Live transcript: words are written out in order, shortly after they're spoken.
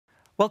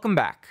Welcome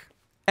back.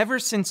 Ever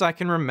since I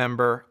can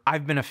remember,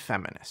 I've been a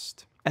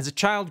feminist. As a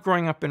child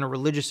growing up in a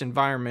religious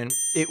environment,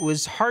 it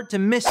was hard to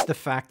miss the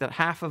fact that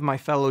half of my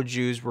fellow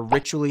Jews were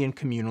ritually and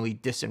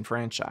communally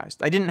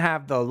disenfranchised. I didn't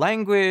have the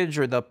language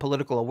or the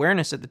political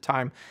awareness at the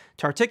time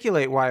to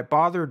articulate why it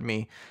bothered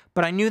me,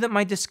 but I knew that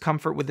my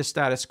discomfort with the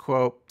status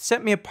quo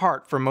set me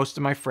apart from most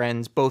of my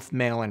friends, both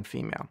male and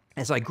female.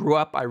 As I grew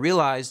up, I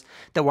realized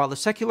that while the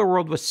secular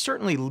world was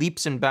certainly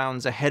leaps and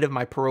bounds ahead of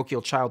my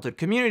parochial childhood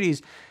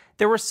communities,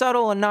 there were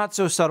subtle and not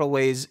so subtle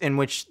ways in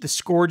which the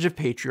scourge of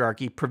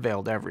patriarchy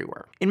prevailed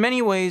everywhere. In many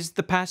ways,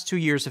 the past 2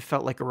 years have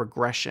felt like a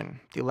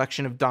regression. The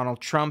election of Donald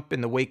Trump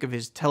in the wake of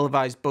his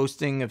televised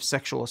boasting of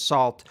sexual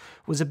assault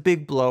was a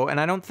big blow, and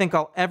I don't think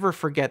I'll ever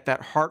forget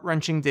that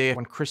heart-wrenching day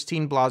when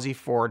Christine Blasey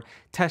Ford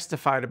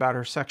testified about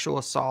her sexual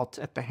assault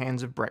at the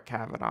hands of Brett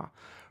Kavanaugh.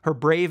 Her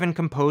brave and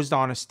composed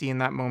honesty in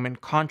that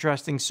moment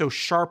contrasting so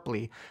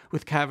sharply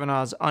with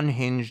Kavanaugh's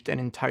unhinged and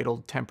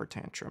entitled temper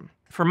tantrum.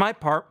 For my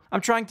part, I'm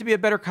trying to be a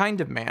better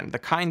kind of man, the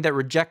kind that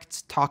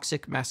rejects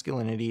toxic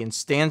masculinity and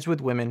stands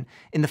with women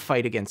in the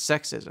fight against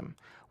sexism.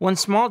 One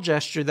small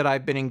gesture that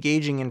I've been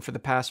engaging in for the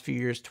past few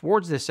years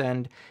towards this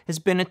end has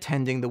been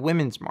attending the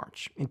Women's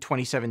March. In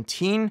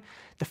 2017,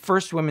 the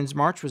first Women's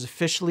March was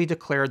officially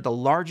declared the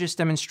largest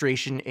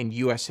demonstration in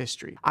U.S.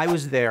 history. I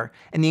was there,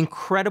 and the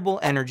incredible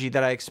energy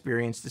that I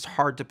experienced is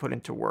hard to put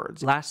into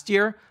words. Last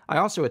year, I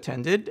also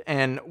attended,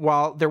 and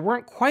while there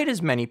weren't quite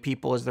as many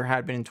people as there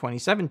had been in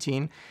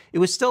 2017, it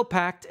was still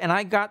packed, and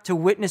I got to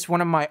witness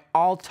one of my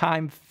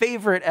all-time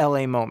favorite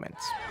LA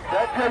moments.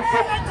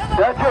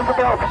 That Jezebel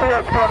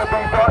spirit's going to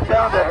be brought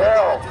down to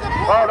hell.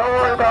 Oh, don't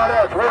worry about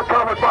us. We're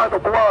covered by the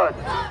blood.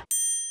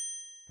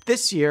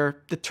 This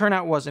year, the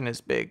turnout wasn't as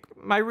big.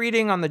 My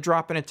reading on the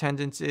drop in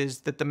attendance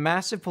is that the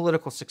massive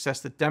political success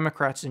that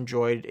Democrats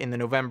enjoyed in the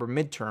November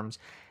midterms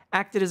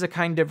acted as a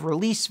kind of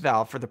release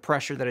valve for the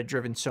pressure that had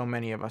driven so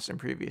many of us in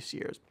previous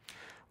years.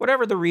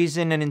 Whatever the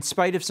reason, and in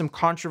spite of some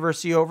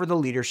controversy over the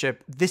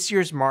leadership, this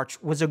year's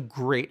march was a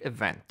great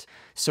event.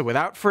 So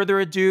without further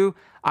ado,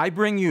 I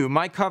bring you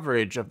my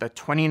coverage of the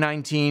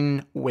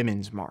 2019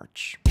 Women's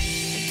March.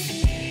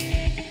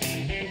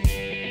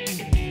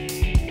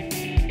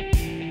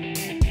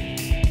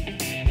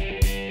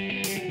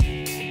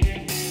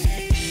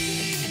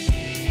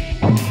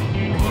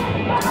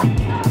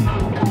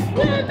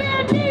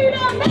 Women need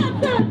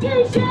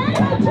emancipation!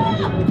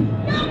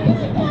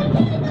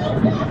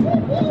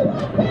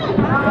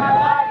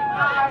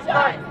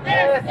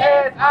 This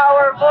is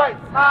our voice,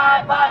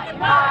 my body,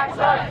 my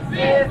choice.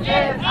 This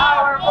is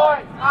our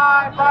voice,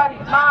 my body,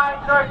 my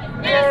choice.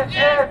 This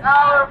is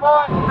our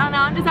voice. I don't know,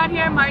 I'm just out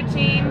here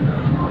marching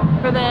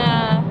for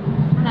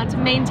to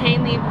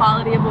maintain the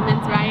equality of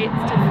women's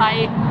rights, to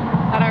fight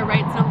that our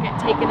rights don't get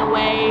taken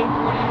away,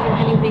 or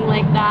anything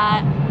like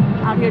that.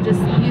 Out here just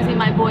using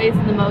my voice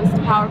in the most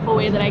powerful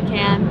way that I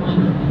can.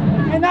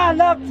 And I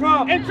love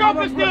Trump. And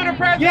Trump is still the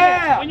president.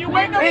 Yeah. When you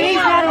wake up, and he's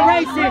not a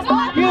racist.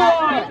 You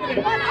are.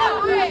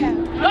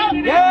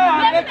 Yeah,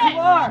 I bet you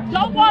are.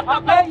 Don't walk I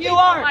up bet you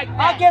are. like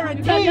that. I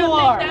guarantee you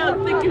are.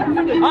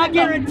 I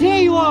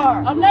guarantee you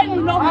are. I'm letting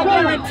you know. I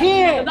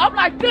guarantee it. I'm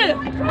like this.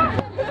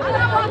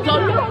 So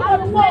you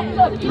don't walk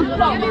up.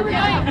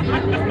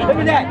 Look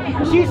at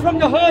that. She's from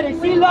the hood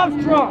and she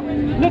loves Trump.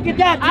 Look at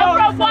that. I'm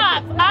from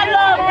Watts. I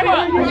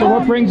love Trump. So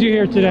what brings you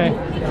here today?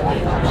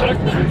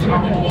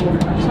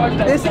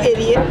 This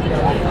idiot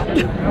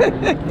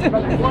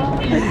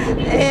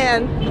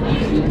and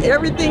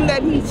everything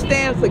that he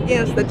stands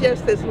against, that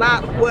just is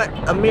not what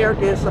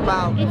America is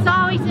about. It's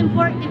always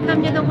important to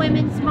come to the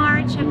Women's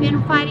March. I've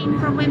been fighting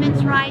for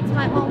women's rights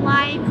my whole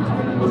life,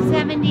 in the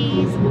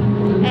 70s,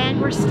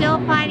 and we're still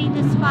fighting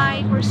this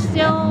fight. We're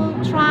still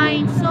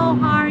trying so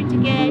hard to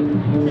get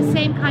the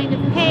same kind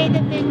of pay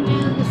that men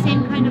do, the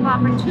same kind of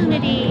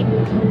opportunity,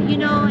 you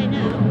know,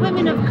 and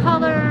women of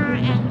color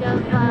and of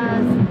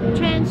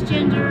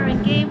transgender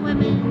and gay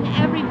women,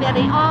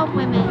 everybody, all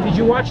women. Did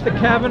you watch the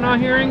Kavanaugh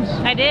hearings?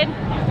 I did.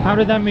 How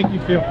did that make you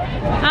feel?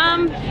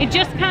 It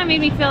just kind of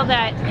made me feel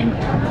that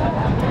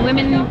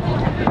women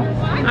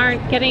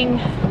aren't getting,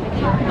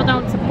 people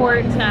don't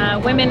support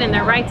women and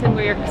their rights, and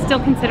we're still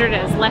considered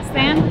as less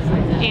than.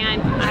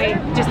 And I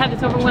just had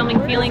this overwhelming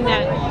feeling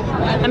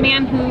that a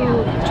man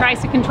who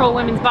tries to control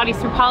women's bodies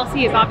through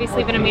policy has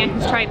obviously been a man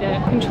who's tried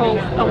to control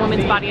a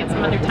woman's body at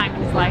some other time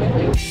in his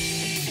life.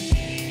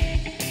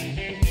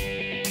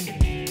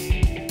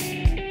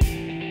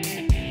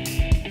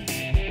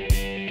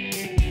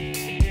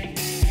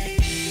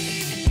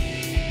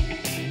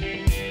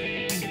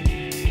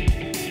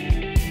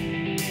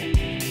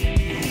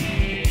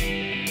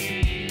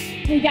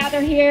 We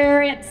gather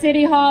here at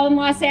City Hall in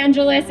Los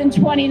Angeles in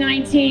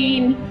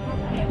 2019,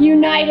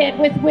 united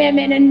with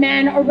women and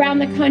men around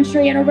the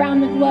country and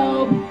around the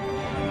globe.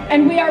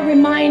 And we are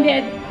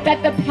reminded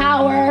that the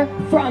power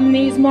from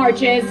these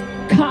marches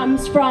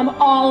comes from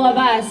all of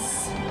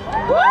us.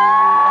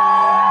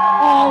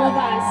 All of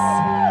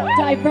us,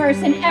 diverse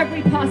in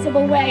every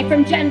possible way,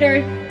 from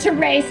gender to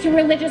race to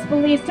religious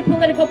beliefs to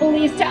political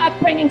beliefs to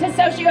upbringing to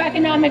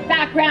socioeconomic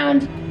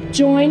background.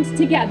 joined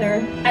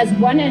together as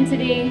one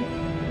entity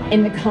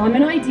in the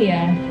common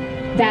idea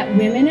that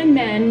women and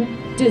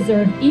men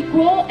deserve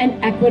equal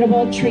and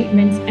equitable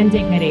treatment and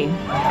dignity.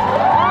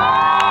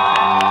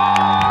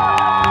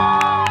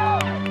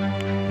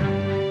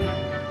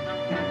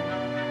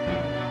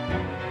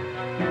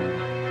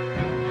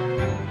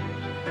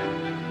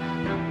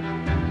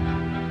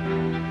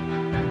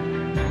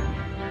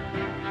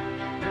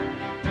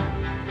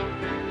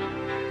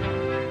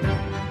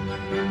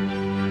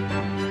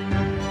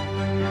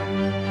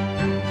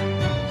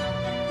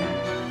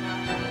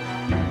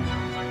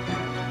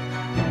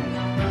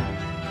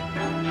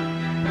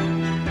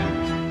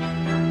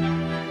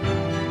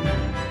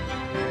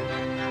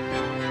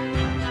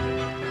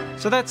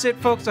 So that's it,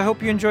 folks. I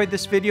hope you enjoyed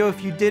this video.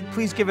 If you did,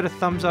 please give it a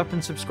thumbs up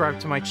and subscribe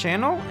to my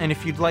channel. And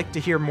if you'd like to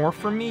hear more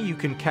from me, you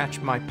can catch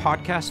my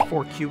podcast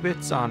 4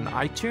 Cubits on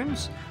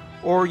iTunes,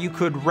 or you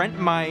could rent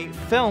my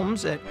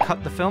films at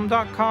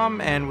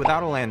cutthefilm.com and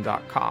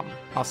withoutaland.com.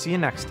 I'll see you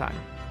next time.